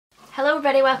Hello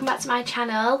everybody, welcome back to my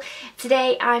channel.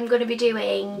 Today I'm going to be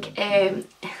doing, I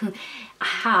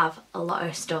have a lot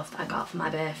of stuff that I got for my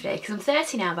birthday because I'm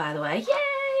 30 now, by the way.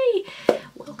 Yay!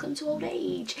 Welcome to old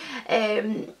age.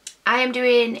 I am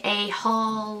doing a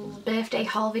birthday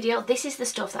haul video. This is the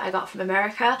stuff that I got from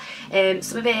America.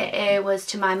 Some of it was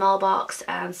to my mymallbox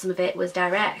and some of it was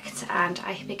direct, and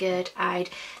I figured I'd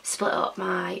split up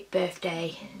my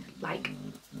birthday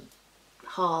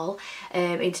haul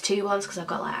into two ones because I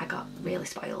got really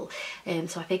spoiled,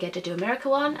 so I figured I'd do America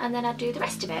one and then I'd do the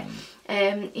rest of it.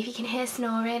 If you can hear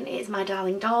snoring, it's my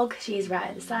darling dog. She's right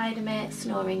at the side of me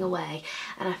snoring away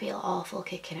and I feel awful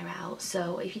kicking her out,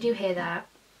 so if you do hear that,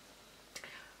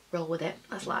 roll with it,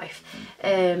 that's life.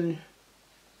 Oh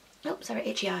sorry,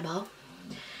 itchy eyeball.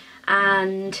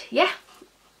 And yeah,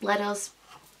 let us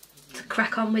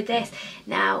crack on with this.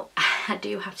 Now I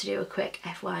do have to do a quick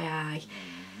FYI.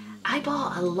 I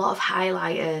bought a lot of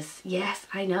highlighters. Yes,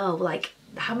 I know, like,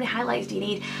 how many highlighters do you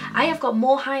need? I have got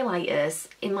more highlighters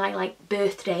in my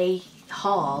birthday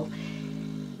haul,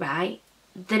 right,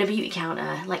 than a beauty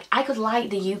counter. Like, I could light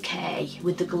the UK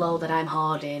with the glow that I'm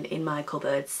hoarding in my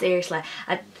cupboard. Seriously,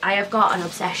 I have got an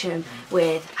obsession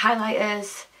with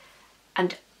highlighters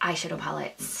and eyeshadow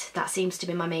palettes. That seems to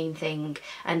be my main thing,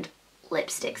 and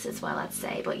lipsticks as well, I'd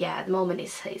say. But yeah, at the moment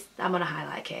I'm on a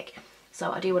highlight kick. So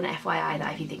I do want to FYI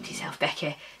that if you think to yourself,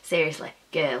 Becky, seriously,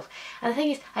 girl. And the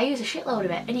thing is, I use a shitload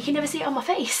of it and you can never see it on my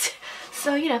face.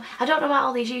 So, you know, I don't know about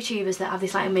all these YouTubers that have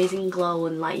this like amazing glow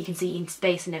and like you can see in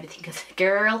space and everything, because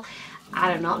girl,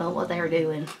 I do not know what they're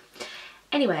doing.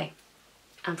 Anyway,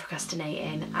 I'm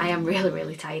procrastinating. I am really,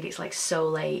 really tired. It's like so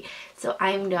late. So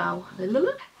I'm going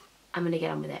to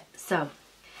get on with it. So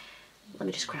let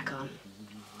me just crack on.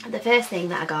 The first thing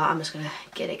that I got, I'm just going to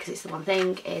get it because it's the one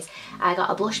thing, is I got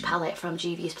a blush palette from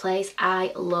Juvia's Place.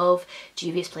 I love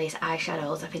Juvia's Place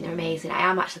eyeshadows. I think they're amazing. I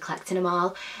am actually collecting them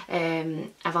all.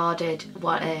 I've ordered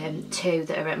two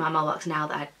that are at my mymallbox now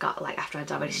that I got like after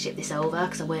I'd already shipped this over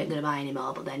because I weren't going to buy any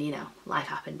more, but then, you know, life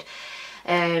happened.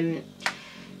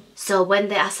 So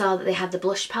when I saw that they had the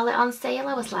blush palette on sale,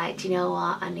 I was like, do you know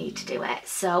what, I need to do it.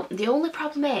 So the only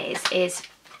problem is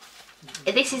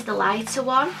this is the lighter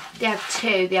one. They had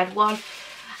two. They had one.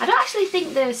 I don't actually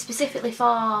think they're specifically for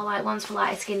like one's for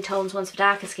lighter skin tones, one's for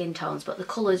darker skin tones, but the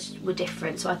colours were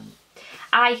different. So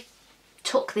I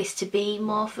took this to be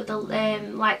more for the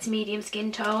light to medium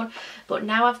skin tone, but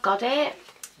now I've got it.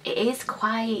 It is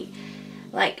quite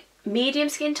like medium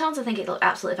skin tones. I think it looked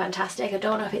absolutely fantastic. I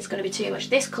don't know if it's going to be too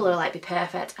much. This colour like be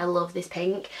perfect. I love this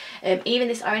pink. Even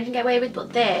this orange I can get away with,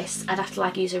 but this I'd have to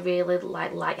like use a really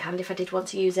like light hand if I did want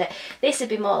to use it. This would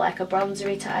be more like a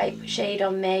bronzery type shade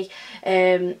on me.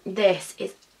 This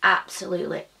is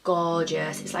absolutely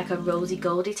gorgeous. It's like a rosy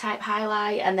goldy type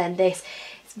highlight, and then this,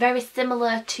 it's very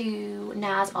similar to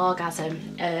NARS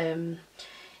Orgasm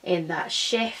in that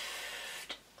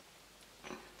shift.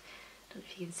 I don't know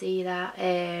if you can see that,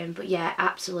 but yeah,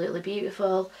 absolutely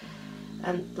beautiful.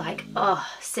 And like, oh,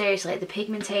 seriously, the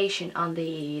pigmentation on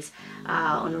these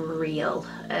are unreal.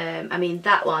 I mean,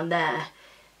 that one there,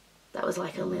 that was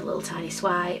like only a little tiny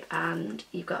swipe, and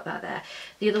you've got that there.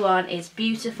 The other one is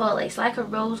beautiful. It's like a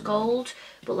rose gold,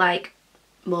 but like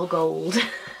more gold.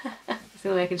 That's the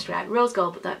only way I can describe it. Rose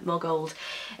gold, but that more gold.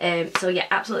 So yeah,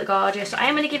 absolutely gorgeous. So I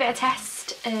am going to give it a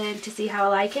test to see how I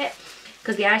like it,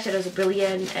 because the eyeshadows are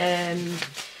brilliant, and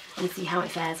see how it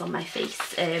fares on my face.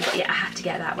 But yeah, I had to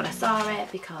get that when I saw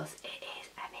it because it is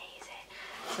amazing.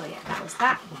 So yeah, that was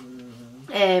that.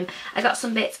 I got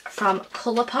some bits from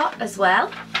Colourpop as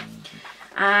well.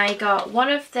 I got one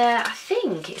of the, I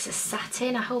think it's a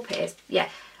satin, I hope it is. Yeah.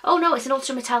 Oh no, it's an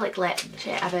ultra metallic lip.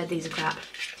 Shit, I've heard these are crap.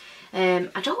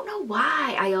 I don't know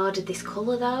why I ordered this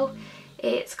colour though.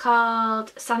 It's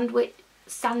called Sandwiches.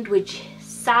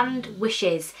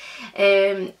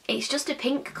 It's just a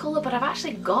pink colour, but I've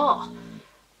actually got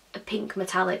a pink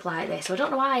metallic like this, so I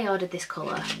don't know why I ordered this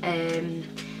colour.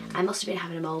 I must have been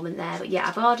having a moment there, but yeah,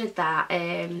 I've ordered that.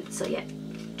 So yeah,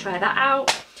 try that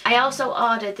out. I also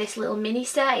ordered this little mini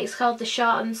set. It's called the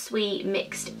Short and Sweet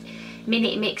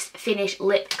Mini Mixed Finish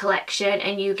Lip Collection,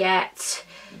 and you get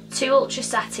 2 ultra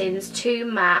satins, 2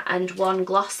 matte and 1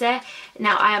 glossy.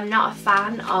 Now I am not a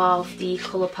fan of the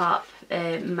Colourpop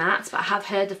mattes, but I have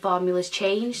heard the formula's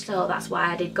changed, so that's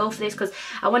why I did go for this, because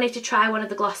I wanted to try one of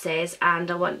the glosses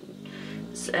and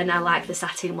I like the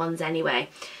satin ones anyway.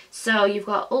 So you've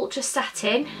got ultra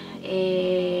satin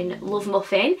in Love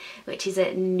Muffin, which is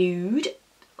a nude.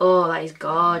 Oh, that is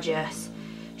gorgeous.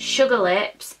 Sugar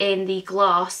Lips in the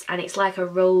gloss, and it's like a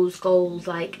rose gold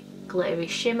like glittery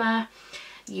shimmer.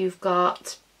 You've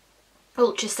got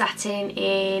ultra satin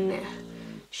in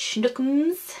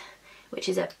Schnookums, which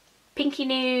is a Pinky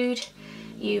Nude,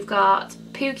 you've got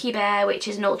Pookie Bear, which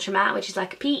is an ultra matte, which is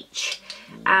like a peach,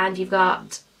 and you've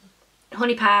got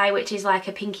Honey Pie, which is like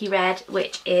a pinky red,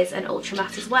 which is an ultra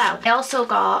matte as well. I also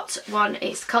got one,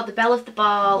 it's called the Belle of the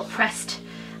Ball Pressed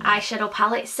Eyeshadow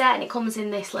Palette Set, and it comes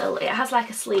in this little, it has like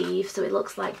a sleeve, so it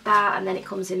looks like that, and then it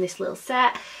comes in this little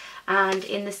set, and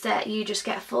in the set you just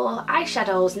get 4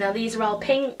 eyeshadows. Now these are all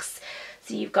pinks,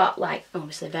 so you've got like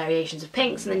obviously variations of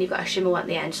pinks, and then you've got a shimmer one at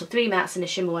the end, so 3 mattes and a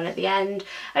shimmer one at the end.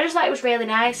 I just thought it was really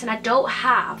nice, and I don't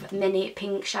have many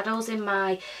pink shadows in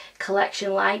my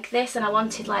collection like this, and I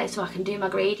wanted like, so I can do my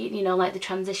gradient, you know, like the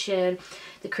transition,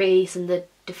 the crease and the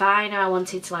definer. I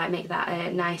wanted to like make that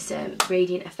a nice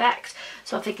gradient effect,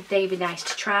 so I figured they'd be nice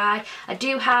to try. I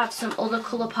do have some other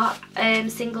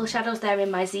Colourpop single shadows there in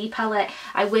my Z palette.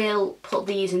 I will put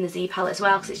these in the Z palette as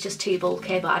well because it's just too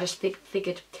bulky, but I just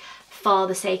figured for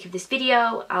the sake of this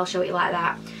video I'll show it like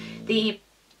that. The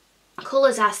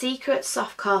colours are Secret,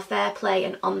 Softcore, Fair Play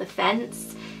and On the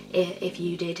Fence, if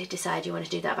you did decide you want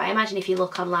to do that. But I imagine if you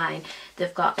look online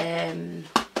they've got they'll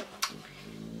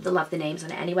have the names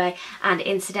on it anyway. And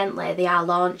incidentally, they are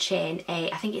launching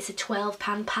I think it's a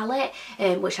 12-pan palette,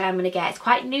 which I am going to get. It's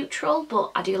quite neutral, but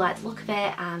I do like the look of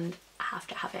it and I have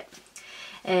to have it.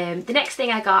 The next thing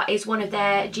I got is one of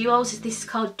their duos. This is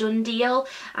called Done Deal,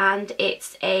 and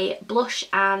it's a blush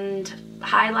and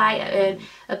highlight,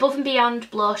 Above and Beyond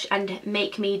blush and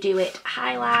Make Me Do It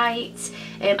highlight.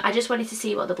 I just wanted to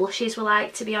see what the blushes were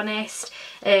like, to be honest.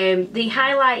 The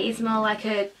highlight is more like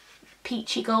a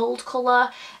peachy gold colour,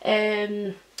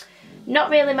 not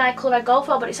really my colour I go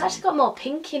for, but it's actually got more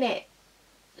pink in it.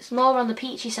 It's more on the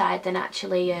peachy side than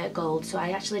actually gold, so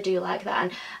I actually do like that,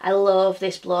 and I love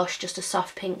this blush, just a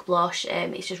soft pink blush.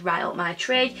 It's just right up my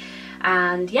tree,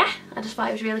 and yeah, I just thought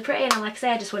it was really pretty, and like I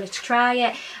said, I just wanted to try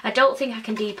it. I don't think I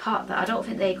can depot that, I don't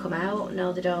think they come out,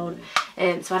 no they don't,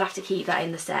 so I'd have to keep that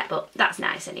in the set, but that's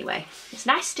nice anyway. It's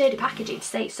nice sturdy packaging to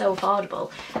say it's so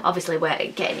affordable. Obviously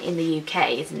we're getting in the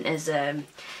UK isn't as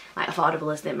like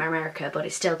affordable as in America, but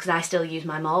it's still, because I still use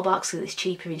my mymallbox because it's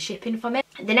cheaper in shipping for me.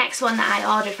 The next one that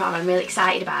I ordered from, I'm really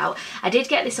excited about. I did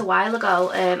get this a while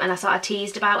ago, and I sort of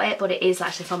teased about it, but it is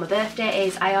actually for my birthday.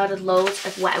 Is I ordered loads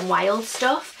of Wet n Wild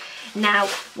stuff. Now,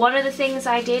 one of the things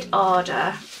I did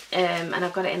order, and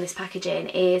I've got it in this packaging,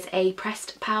 is a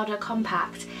pressed powder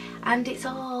compact, and it's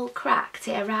all cracked.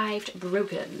 It arrived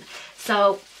broken.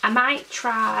 So I might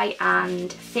try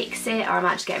and fix it, or I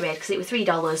might just get rid, because it was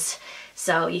 $3.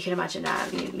 So you can imagine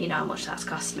that, you know how much that's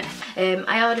cost me.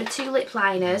 I ordered 2 lip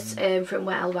liners from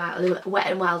Wet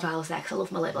n Wild while I was there, because I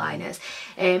love my lip liners.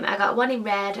 I got one in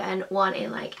red and one in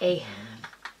like a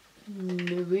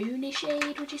maroony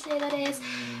shade, would you say that is?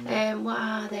 What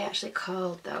are they actually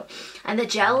called though? And the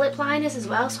gel lip liners as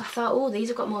well, so I thought, oh, these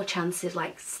have got more chances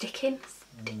like staying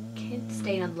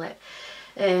on the lip.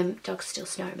 Dog's still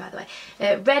snoring by the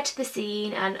way. Red to the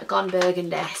Scene and Gone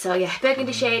Burgundy. So yeah,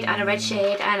 burgundy shade and a red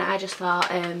shade, and I just thought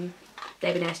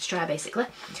they'd be nice to try basically.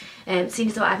 Seeing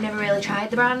as though I've never really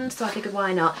tried the brand, so I figured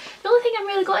why not. The only thing I'm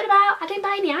really gutted about, I didn't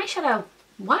buy any eyeshadow.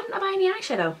 Why didn't I buy any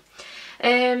eyeshadow?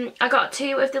 I got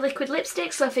 2 of the liquid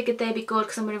lipsticks, so I figured they'd be good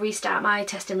because I'm going to restart my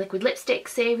testing liquid lipstick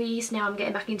series now I'm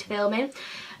getting back into filming.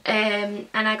 And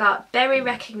I got Berry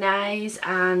Recognise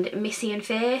and Missy and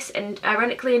Face, and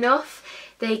ironically enough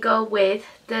they go with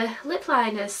the lip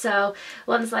liners, so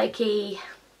one's like a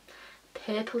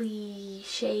purpley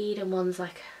shade and one's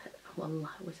like, one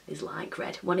is like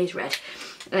red, one is red.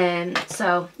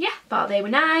 So yeah, thought they were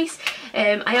nice.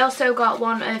 I also got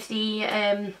one of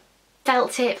the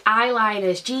felt tip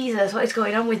eyeliners. Jesus, what is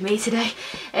going on with me today?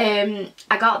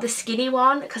 I got the skinny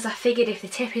one because I figured if the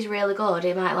tip is really good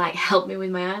it might like help me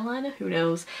with my eyeliner, who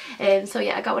knows. So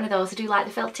yeah, I got one of those. I do like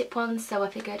the felt tip ones, so I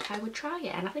figured I would try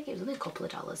it, and I think it was only a couple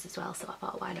of dollars as well, so I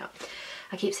thought why not.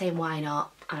 I keep saying why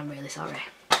not, and I'm really sorry.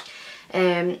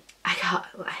 I got,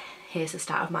 here's the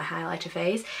start of my highlighter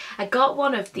phase. I got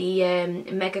one of the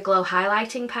Mega Glow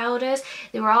highlighting powders.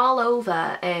 They were all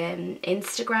over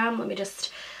Instagram. Let me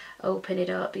just open it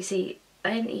up. You see,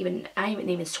 I haven't even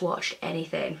swatched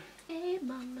anything. Hey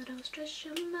mama, don't stress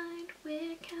your mind,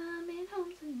 we're coming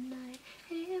home tonight.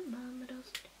 Hey mama,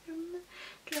 don't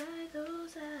dry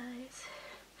those eyes.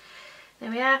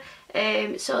 There we are.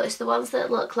 So it's the ones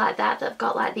that look like that have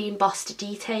got like the embossed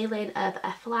detailing of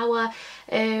a flower.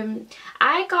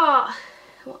 I got,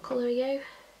 what colour are you?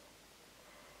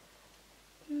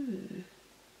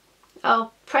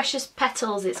 Oh, Precious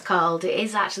Petals it's called. It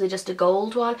is actually just a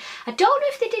gold one. I don't know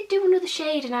if they did do another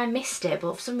shade and I missed it,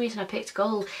 but for some reason I picked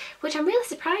gold, which I'm really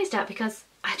surprised at because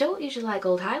I don't usually like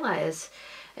gold highlighters.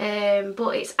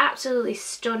 But it's absolutely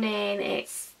stunning.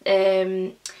 It's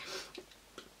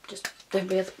just the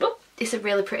real, it's a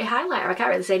really pretty highlighter. I can't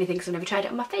really say anything because I've never tried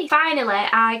it on my face. Finally,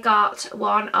 I got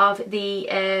one of the,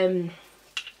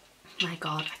 my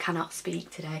God, I cannot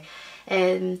speak today.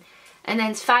 And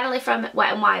then finally from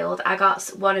Wet n Wild, I got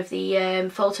one of the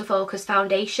Photo Focus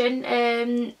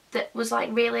foundation that was like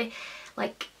really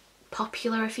like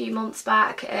popular a few months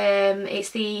back.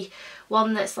 It's the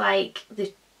one that's like,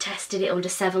 they tested it under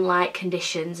 7 light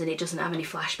conditions and it doesn't have any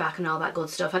flashback and all that good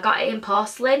stuff. I got it in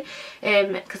porcelain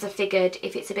because I figured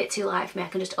if it's a bit too light for me I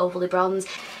can just overly bronze.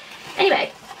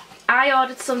 Anyway, I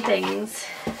ordered some things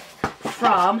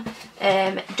from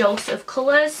Dose of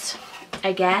Colours,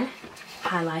 again,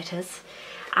 highlighters,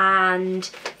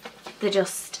 and they're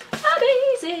just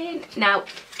amazing. Now,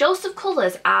 Dose of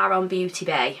Colours are on Beauty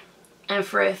Bay, and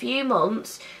for a few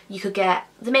months you could get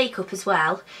the makeup as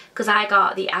well, because I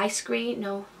got the ice cream,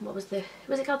 no, what was it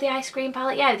called, the ice cream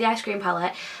palette? Yeah, the ice cream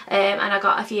palette, and I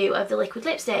got a few of the liquid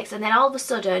lipsticks, and then all of a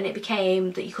sudden it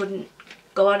became that you couldn't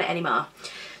go on it anymore.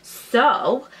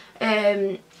 So,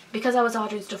 because I was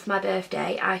ordering stuff for my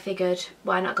birthday, I figured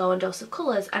why not go on Dose of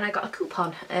Colours, and I got a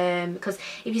coupon because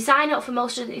if you sign up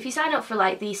for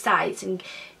like these sites and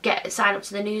sign up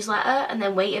to the newsletter and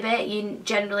then wait a bit, you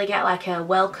generally get like a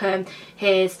welcome,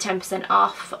 here's 10%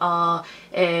 off, or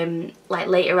like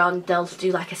later on they'll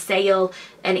do like a sale,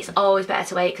 and it's always better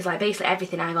to wait because like basically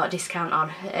everything I got a discount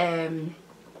on.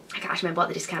 I can't actually remember what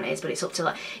the discount is, but it's up to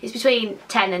like, it's between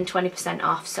 10 and 20%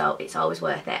 off, so it's always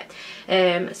worth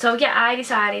it. So yeah, I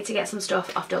decided to get some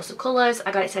stuff off Dose of Colours.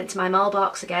 I got it sent to my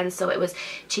mymallbox again, so it was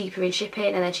cheaper in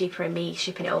shipping and then cheaper in me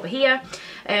shipping it over here.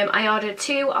 I ordered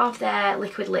 2 of their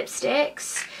liquid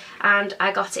lipsticks and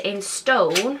I got it in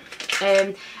stone.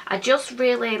 I just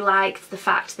really liked the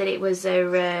fact that it was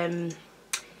a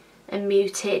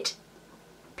muted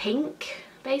pink,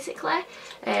 basically,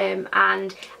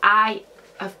 and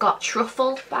I've got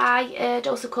Truffle by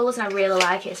Dose of Colours and I really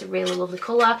like it. It's a really lovely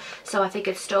colour, so I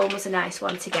figured stone was a nice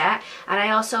one to get. And I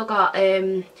also got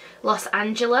Los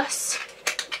Angeles,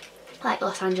 like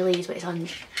Los Angeles, but it's on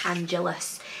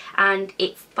Angeles, and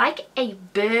it's like a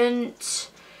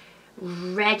burnt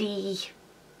reddy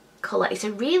colour. It's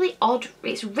a really odd,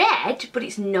 it's red but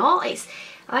it's not, it's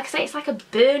like I say, it's like a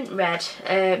burnt red.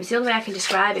 It's the only way I can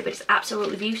describe it, but it's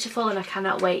absolutely beautiful and I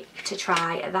cannot wait to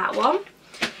try that one.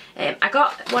 I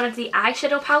got one of the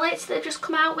eyeshadow palettes that they've just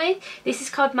come out with. This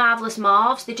is called Marvellous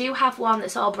Mauves. They do have one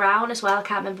that's all brown as well. I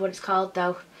can't remember what it's called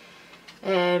though.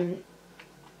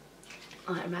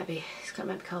 Oh, it might be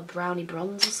called Brownie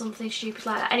Bronze or something stupid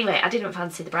like that. Anyway, I didn't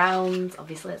fancy the browns,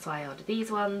 obviously, that's why I ordered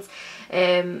these ones.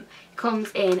 It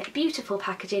comes in beautiful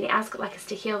packaging. It has got like a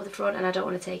sticky over the front and I don't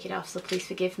want to take it off, so please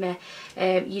forgive me.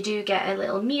 You do get a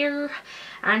little mirror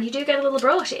and you do get a little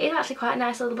brush. It is actually quite a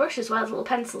nice little brush as well, as a little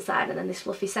pencil side and then this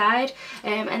fluffy side.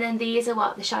 And then these are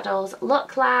what the shadows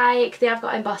look like. They have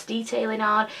got embossed detailing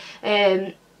on.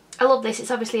 I love this.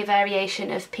 It's obviously a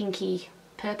variation of pinky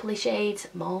purpley shades,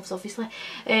 mauves obviously,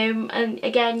 and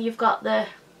again you've got the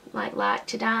like light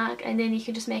to dark, and then you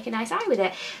can just make a nice eye with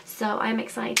it. So I'm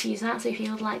excited to use that, so if you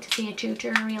would like to see a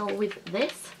tutorial with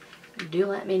this, do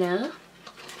let me know.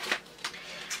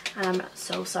 I'm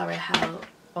so sorry how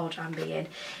odd I'm being.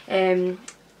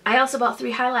 I also bought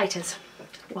 3 highlighters.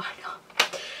 Why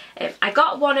not? I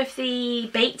got one of the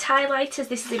baked highlighters.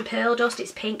 This is in Pearl Dust.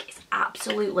 It's pink. It's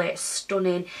absolutely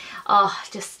stunning. Oh,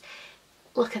 just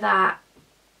look at that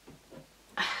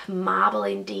marble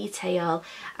in detail,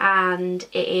 and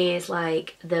it is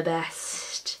like the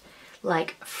best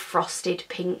like frosted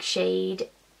pink shade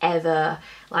ever.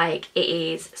 Like, it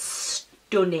is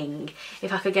stunning.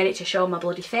 If I could get it to show my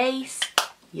bloody face,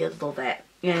 you'd love it.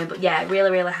 Yeah, but yeah,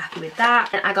 really happy with that.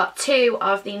 And I got 2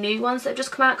 of the new ones that have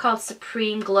just come out called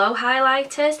Supreme Glow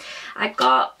highlighters. I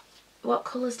got, what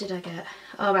colours did I get?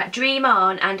 Oh right, Dream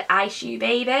On and Ice You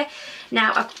Baby.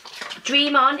 Now,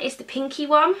 Dream On is the pinky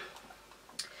one.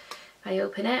 I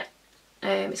open it,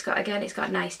 it's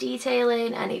got nice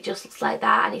detailing and it just looks like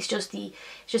that, and it's just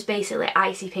basically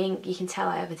icy pink. You can tell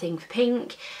I have a thing for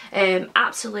pink.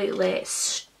 Absolutely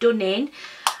stunning,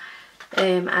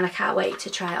 and I can't wait to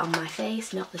try it on my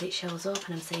face. Not that it shows up,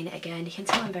 and I'm saying it again, you can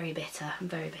tell I'm very bitter.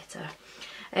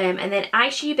 And then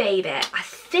Ice You Baby, I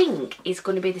think is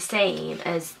going to be the same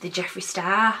as the Jeffree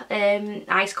Star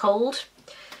Ice Cold.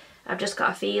 I've just got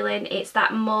a feeling it's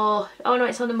that more, oh no,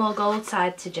 it's on the more gold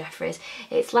side to Jeffree's.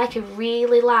 It's like a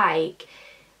really like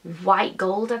white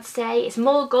gold, I'd say. It's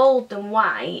more gold than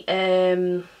white.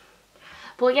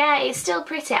 But yeah, it's still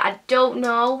pretty. I don't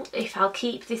know if I'll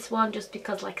keep this one just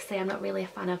because, like I say, I'm not really a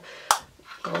fan of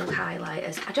gold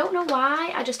highlighters. I don't know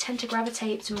why, I just tend to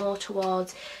gravitate more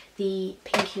towards the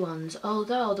pinky ones,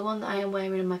 although the one that I am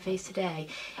wearing on my face today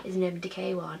is an Urban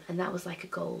Decay one, and that was like a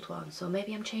gold one, so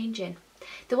maybe I'm changing.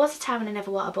 There was a time when I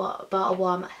never bought a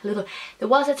warm, there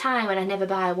was a time when I never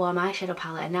buy a warm eyeshadow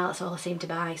palette, and now that's all I seem to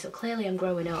buy, so clearly I'm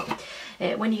growing up.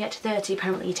 When you get to 30,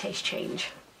 apparently your tastes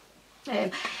change.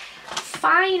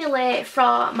 Finally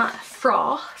for my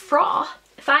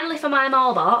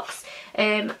mymallbox,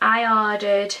 I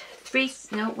ordered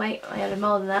I ordered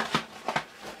more than that.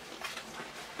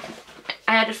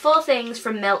 I ordered 4 things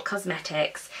from Milk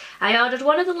Cosmetics. I ordered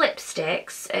one of the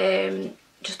lipsticks,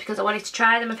 just because I wanted to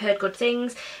try them. I've heard good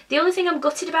things. The only thing I'm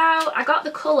gutted about, I got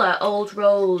the colour Old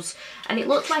Rose, and it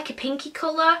looked like a pinky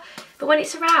colour, but when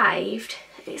it's arrived,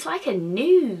 it's like a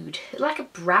nude, like a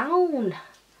brown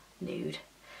nude.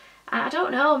 And I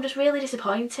don't know, I'm just really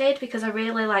disappointed, because I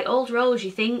really like Old Rose.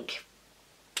 You think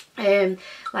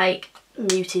like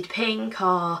muted pink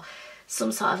or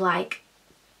some sort of like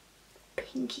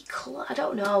pinky colour, I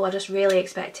don't know, I just really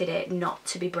expected it not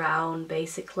to be brown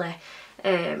basically,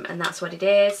 and that's what it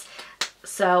is.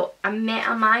 So I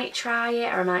might try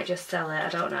it, or I might just sell it, I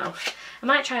don't know. I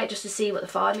might try it just to see what the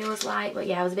formula's like, but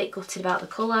yeah, I was a bit gutted about the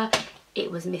colour.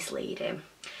 It was misleading.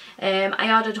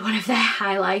 I ordered one of their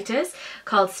highlighters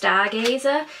called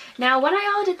Stargazer. Now when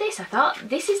I ordered this, I thought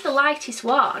this is the lightest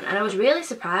one, and I was really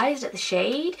surprised at the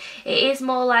shade. It is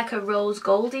more like a rose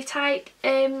goldy type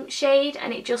shade,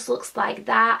 and it just looks like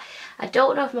that. I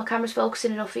don't know if my camera's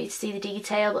focusing enough for you to see the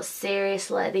detail, but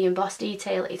seriously, the embossed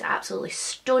detail is absolutely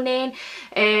stunning.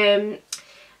 I'm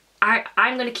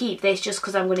going to keep this just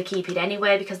because I'm going to keep it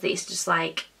anyway, because it's just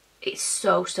like, it's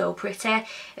so pretty.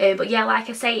 But yeah, like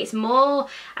I say, it's more,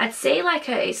 I'd say like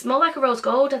it's more like a rose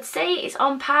gold. I'd say it's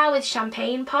on par with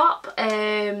Champagne Pop,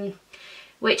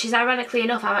 which is ironically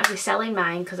enough, I'm actually selling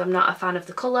mine because I'm not a fan of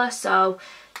the colour, so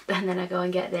and then I go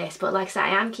and get this. But like I said,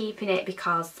 I am keeping it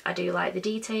because I do like the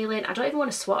detailing. I don't even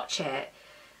want to swatch it,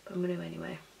 but I'm going to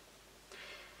anyway.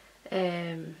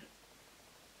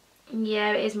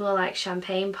 Yeah, it is more like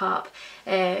Champagne Pop.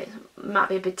 Might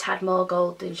be a bit tad more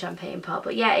gold than Champagne Pop,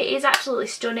 but yeah, it is absolutely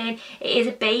stunning. It is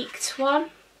a baked one.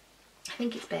 I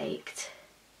think it's baked.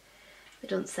 It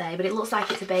doesn't say, but it looks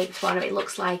like it's a baked one. It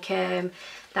looks like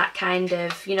that kind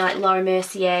of, you know, like Laura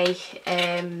Mercier,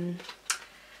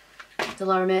 the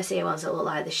Laura Mercier ones that look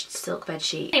like the silk bed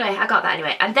sheet. Anyway, I got that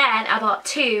anyway. And then I bought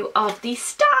 2 of these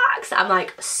stacks. I'm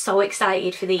like so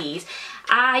excited for these.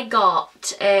 I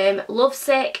got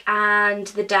Lovesick and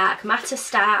the Dark Matter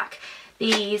stack.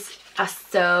 These are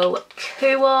so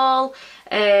cool.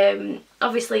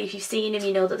 Obviously if you've seen them,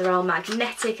 you know that they're all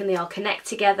magnetic and they all connect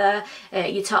together.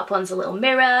 Your top one's a little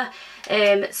mirror.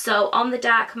 So on the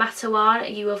Dark Matter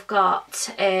one, you have got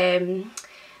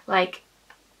like,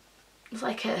 it's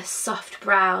like a soft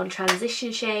brown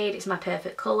transition shade. It's my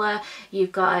perfect colour.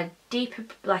 You've got a deeper,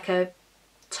 like a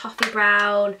toffee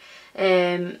brown,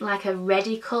 like a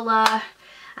reddy colour,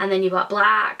 and then you've got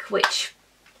black, which,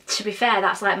 to be fair,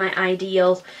 that's like my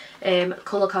ideal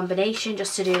colour combination,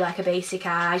 just to do like a basic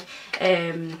eye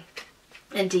and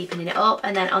deepening it up.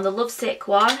 And then on the Lovesick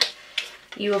one,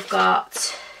 you have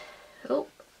got, oh,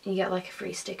 you get like a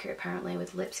free sticker apparently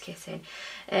with lips kissing.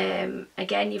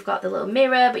 Again, you've got the little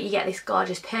mirror, but you get this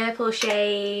gorgeous purple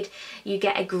shade. You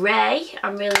get a grey,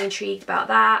 I'm really intrigued about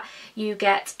that. You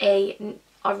get a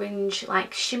orange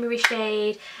like shimmery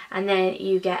shade, and then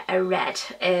you get a red.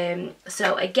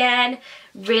 So again,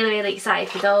 really excited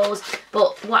for those.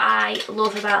 But what I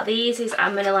love about these is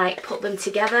I'm gonna like put them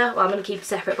together. Well, I'm gonna keep them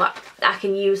separate, but I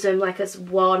can use them like as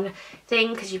one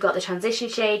thing, because you've got the transition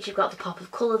shades, you've got the pop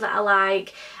of colour that I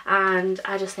like, and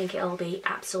I just think it'll be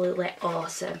absolutely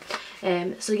awesome.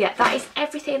 So yeah, that is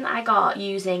everything that I got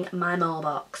using my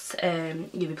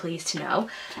mymallbox. You'll be pleased to know.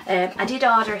 I did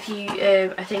order a few,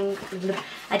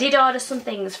 I did order some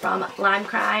things from Lime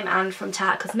Crime and from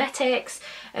Tarte Cosmetics.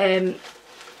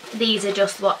 These are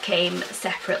just what came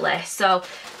separately. So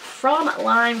from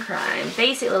Lime Crime,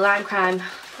 basically Lime Crime,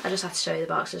 I just have to show you the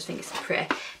box, I just think it's pretty.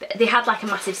 But they had like a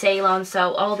massive sale on,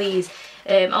 so all these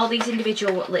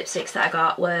individual lipsticks that I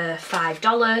got were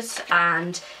 $5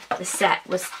 and the set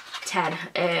was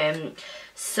 10.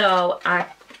 So I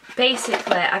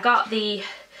got the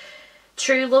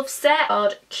True Love set,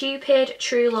 called Cupid,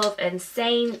 True Love and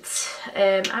Saint.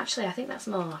 Actually I think that's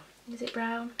more, is it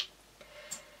brown?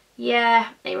 Yeah,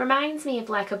 it reminds me of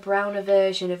like a browner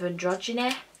version of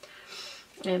Androgyny.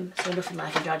 So nothing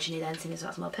like Androgyny then, seeing as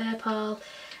that's more purple.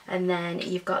 And then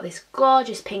you've got this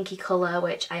gorgeous pinky colour,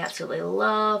 which I absolutely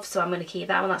love, so I'm going to keep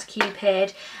that one, that's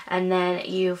Cupid. And then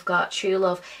you've got True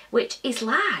Love, which is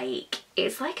like,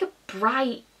 it's like a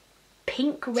bright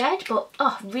pink red, but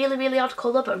oh, really odd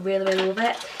colour, but really love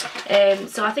it.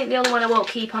 So I think the only one I won't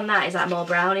keep on that is that more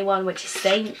brownie one, which is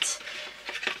Saint,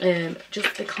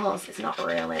 just because it's not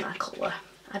really my colour.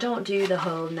 I don't do the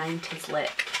whole 90s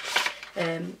lip,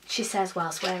 she says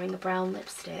whilst wearing a brown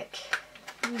lipstick.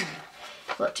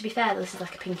 But to be fair, this is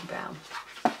like a pinky brown.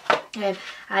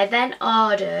 I then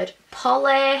ordered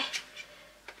Polly,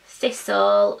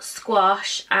 Thistle,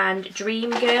 Squash and Dream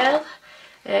Girl.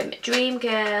 Dream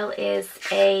Girl is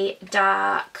a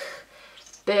dark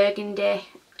burgundy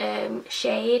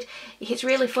shade. It's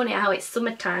really funny how it's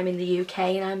summertime in the UK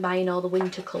and I'm buying all the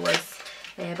winter colours,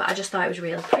 but I just thought it was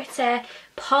really pretty.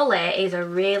 Polly is a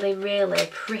really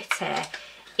pretty,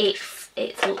 it's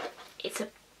a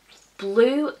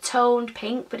blue toned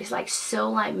pink, but it's like so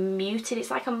like muted.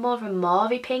 It's like a more of a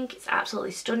mauvey pink. It's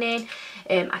absolutely stunning.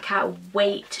 I can't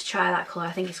wait to try that colour.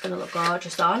 I think it's going to look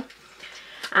gorgeous on.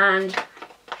 And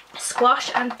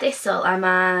Squash and Thistle are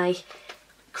my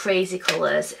crazy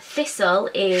colours. Thistle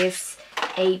is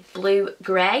a blue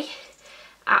grey,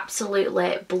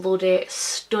 absolutely bloody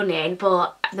stunning,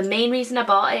 but the main reason I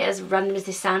bought it, as random as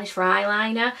this sounds, is for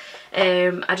eyeliner.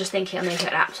 I just think it'll make it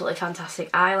an absolutely fantastic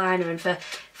eyeliner, and for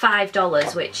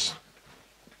 $5, which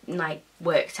like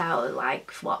worked out at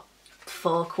like what,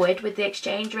 £4 with the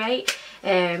exchange rate,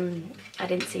 I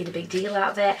didn't see the big deal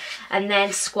out of it. And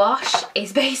then Squash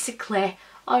is basically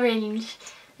orange.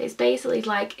 It's basically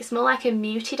like, it's more like a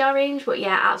muted orange, but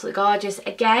yeah, absolutely gorgeous.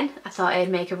 Again, I thought it'd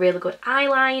make a really good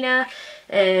eyeliner,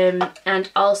 and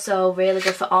also really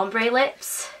good for ombre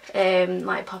lips,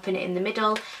 like popping it in the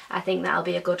middle. I think that'll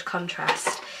be a good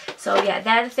contrast. So yeah,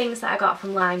 they're the things that I got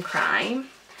from Lime Crime.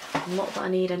 Not that I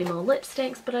need any more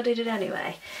lipsticks, but I did it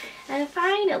anyway. And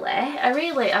finally,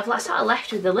 I've like sort of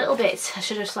left with the little bits. I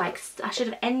should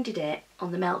have ended it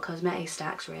on the Melt Cosmetics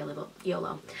stacks really, but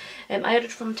YOLO. I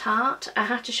ordered from Tarte. I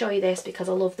had to show you this because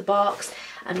I love the box,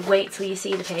 and wait till you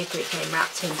see the paper it came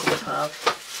wrapped into as well.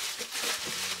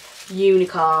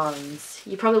 Unicorns.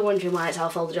 You're probably wondering why it's all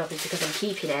folded up. It's because I'm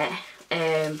keeping it,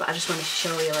 but I just wanted to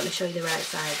show you. Let me show you the right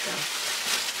side though.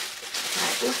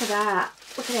 Right, look at that.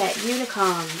 Look at it,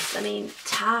 unicorns. I mean,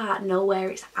 Tarte know where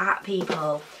it's at,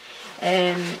 people.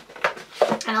 And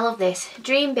I love this.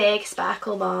 Dream big,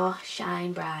 sparkle more,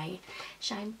 shine bright.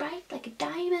 Shine bright like a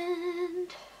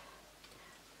diamond.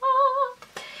 Oh.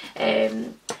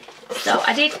 So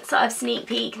I did sort of sneak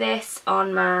peek this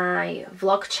on my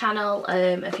vlog channel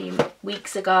a few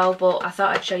weeks ago, but I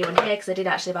thought I'd show you on here because I did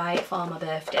actually buy it for my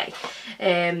birthday.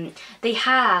 They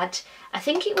had, I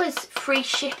think it was free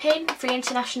shipping, free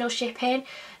international shipping.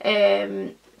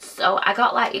 So I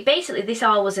got like, basically this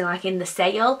all was in the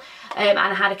sale, and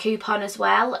I had a coupon as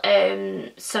well.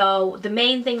 So the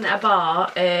main thing that I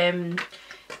bought,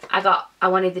 I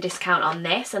wanted the discount on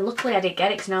this, and luckily I did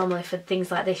get it, because normally for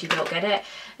things like this you don't get it.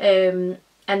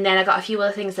 And then I got a few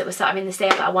other things that were sort of in the sale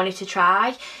that I wanted to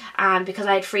try, and because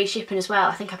I had free shipping as well,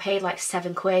 I think I paid like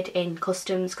 £7 in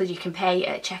customs, because you can pay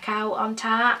at checkout on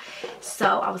Tarte.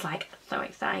 So I was like so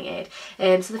excited.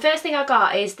 So the first thing I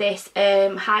got is this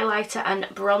highlighter and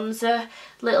bronzer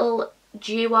little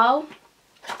duo,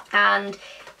 and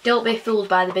don't be fooled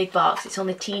by the big box, it's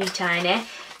only teeny tiny.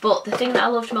 But the thing that I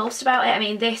loved most about it, I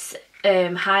mean, this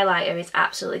highlighter is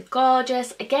absolutely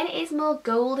gorgeous. Again, it is more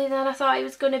goldy than I thought it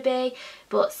was going to be,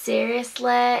 but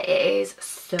seriously, it is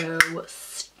so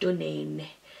stunning.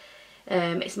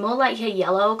 It's more like a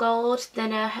yellow gold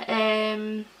than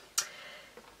a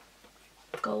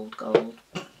gold.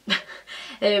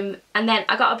 And then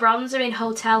I got a bronzer in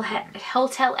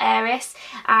Hotel Heiress,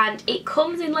 and it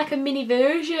comes in like a mini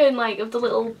version like of the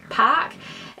little pack.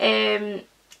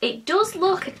 It does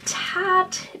look a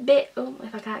tad bit, oh,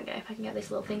 if I can get this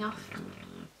little thing off.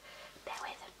 Bear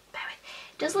with.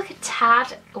 It does look a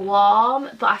tad warm,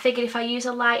 but I figured if I use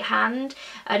a light hand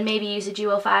and maybe use a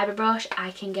dual fibre brush,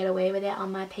 I can get away with it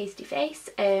on my pasty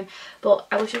face. But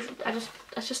I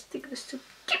just think it was so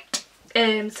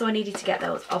cute. So I needed to get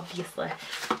those, obviously.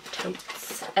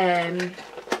 Totes. And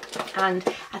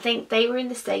I think they were in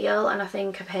the sale, and I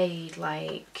think I paid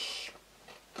like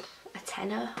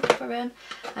 £10 for them,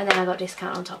 and then I got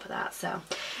discount on top of that. So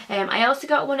I also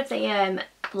got one of the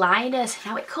liners.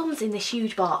 Now it comes in this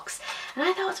huge box, and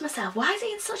I thought to myself, why is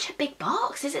it in such a big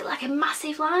box? Is it like a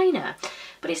massive liner?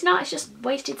 But it's not, it's just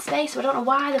wasted space. So I don't know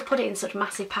why they've put it in such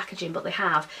massive packaging, but they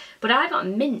have. But I got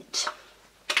mint.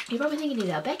 You're probably thinking,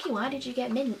 Becky, why did you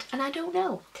get mint? And I don't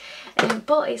know.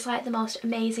 But it's like the most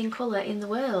amazing colour in the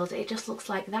world. It just looks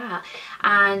like that.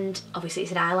 And obviously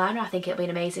it's an eyeliner. I think it'll be an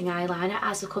amazing eyeliner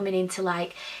as we're coming into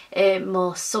like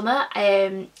more summer.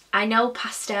 I know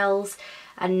pastels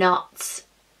are not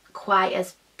quite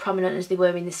as prominent as they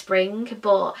were in the spring,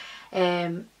 but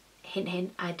hint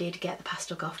hint, I did get the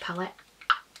Pastel Goth palette.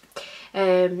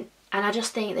 And I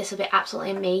just think this will be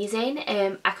absolutely amazing.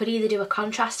 I could either do a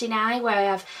contrasting eye where I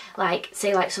have like,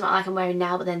 say like something like I'm wearing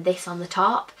now but then this on the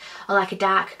top, or like a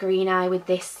dark green eye with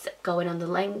this going on the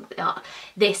length,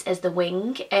 this as the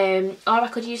wing, or I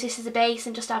could use this as a base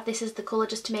and just have this as the colour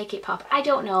just to make it pop. I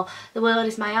don't know, the world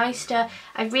is my oyster.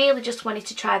 I really just wanted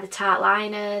to try the Tarte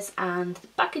liners and the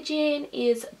packaging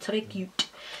is very cute.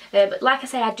 But like I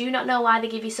say, I do not know why they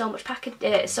give you so much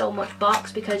so much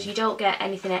box, because you don't get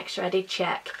anything extra. I did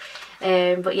check,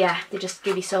 but yeah, they just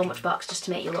give you so much box just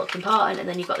to make you look important, and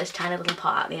then you've got this tiny little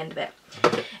pot at the end of it.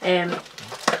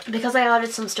 Because I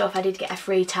ordered some stuff, I did get a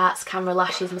free Tarte's Camera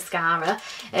Lashes mascara.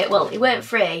 Well, it weren't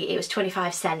free, it was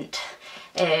 25 cents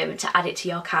to add it to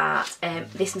your cart.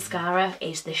 This mascara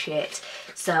is the shit,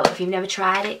 so if you've never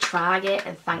tried it, try it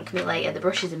and thank me later. The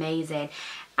brush is amazing.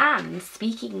 And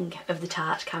speaking of the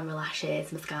Tarte Camera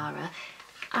Lashes mascara,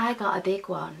 I got a big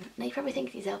one. Now you probably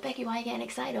think to yourself, Becky, why are you getting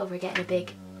excited over getting a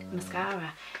big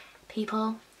mascara?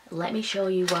 People, let me show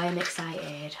you why I'm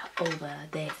excited over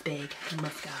this big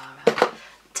mascara.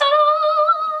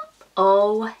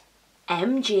 Ta-da!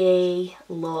 OMG,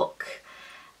 look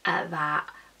at that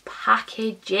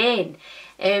packaging.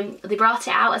 They brought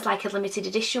it out as like a limited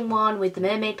edition one with the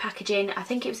mermaid packaging. I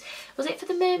think it was it for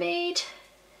the mermaid?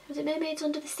 Was it Mermaids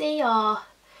Under the Sea or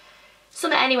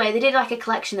something? Anyway, they did like a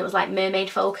collection that was like mermaid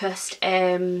focused,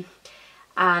 and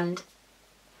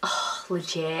oh,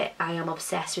 legit, I am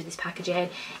obsessed with this packaging.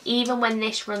 Even when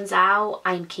this runs out,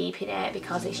 I'm keeping it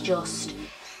because it's just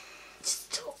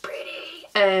so pretty.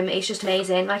 It's just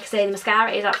amazing. Like I say, the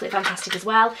mascara is absolutely fantastic as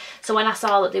well. So when I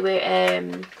saw that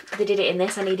they did it in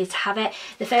this, I needed to have it.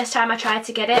 The first time I tried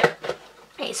to get it,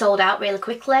 it sold out really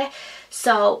quickly.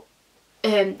 So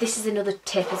this is another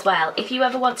tip as well. If you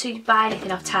ever want to buy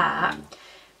anything off Tarte,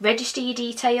 register your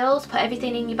details, put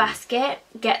everything in your basket,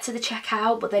 get to the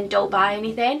checkout, but then don't buy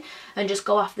anything and just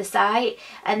go off the site.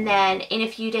 And then in a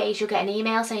few days you'll get an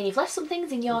email saying you've left some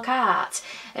things in your cart,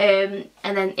 and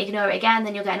then ignore it again.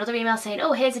 Then you'll get another email saying,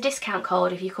 oh, here's a discount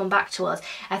code if you come back to us.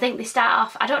 I think they start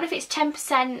off, I don't know if it's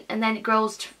 10% and then it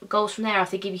goes from there, or if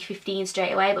they give you 15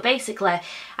 straight away. But basically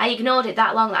I ignored it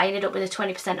that long that I ended up with a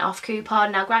 20% off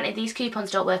coupon. Now granted, these coupons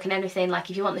don't work on anything.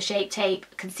 Like if you want the Shape Tape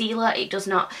concealer, it does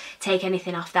not take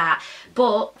anything off that,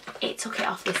 but it took it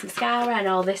off this mascara and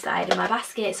all this that I had in my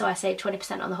basket, so I saved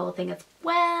 20% on the whole thing as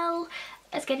well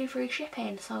as getting free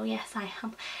shipping. So yes, I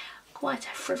am quite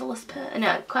a frivolous person,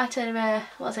 no, quite a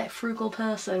frugal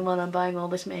person when I'm buying all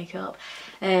this makeup.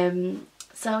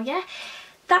 So yeah,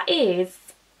 that is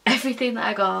everything that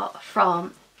I got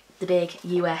from the big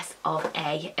US of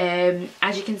A.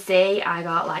 As you can see, I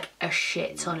got like a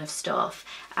shit ton of stuff.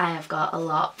 I have got a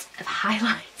lot of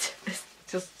highlighters,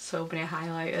 just so many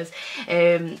highlighters.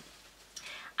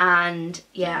 And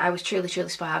yeah, I was truly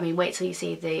spoiled. I mean, wait till you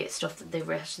see the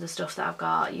rest of the stuff that I've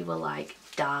got, you will like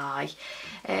die.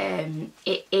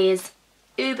 It is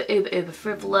uber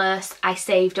frivolous. I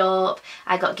saved up,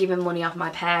 I got given money off my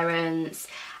parents,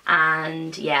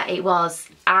 and yeah,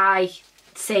 I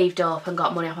saved up and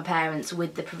got money off my parents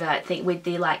with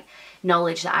the like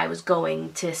knowledge that I was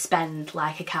going to spend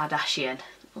like a Kardashian.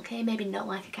 Okay, maybe not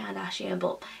like a Kardashian,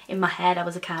 but in my head I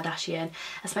was a Kardashian,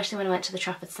 especially when I went to the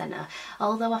Trafford Centre.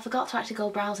 Although I forgot to actually go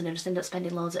browsing and just ended up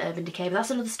spending loads at Urban Decay, but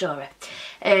that's another story.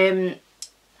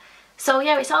 So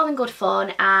yeah, it's all in good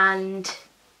fun, and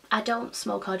I don't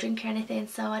smoke or drink or anything,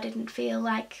 so I didn't feel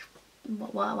like,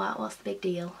 what's the big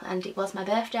deal? And it was my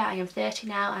birthday, I am 30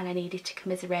 now, and I needed to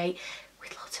commiserate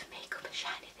with lots of makeup and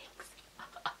shiny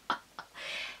things.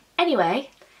 Anyway,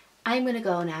 I'm going to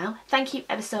go now. Thank you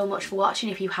ever so much for watching.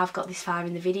 If you have got this far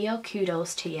in the video,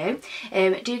 kudos to you.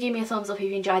 Do give me a thumbs up if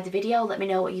you enjoyed the video. Let me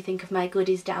know what you think of my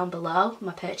goodies down below.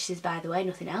 My purchases, by the way,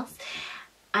 nothing else.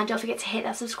 And don't forget to hit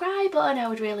that subscribe button, I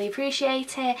would really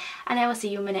appreciate it. And I will see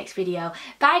you in my next video.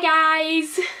 Bye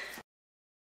guys!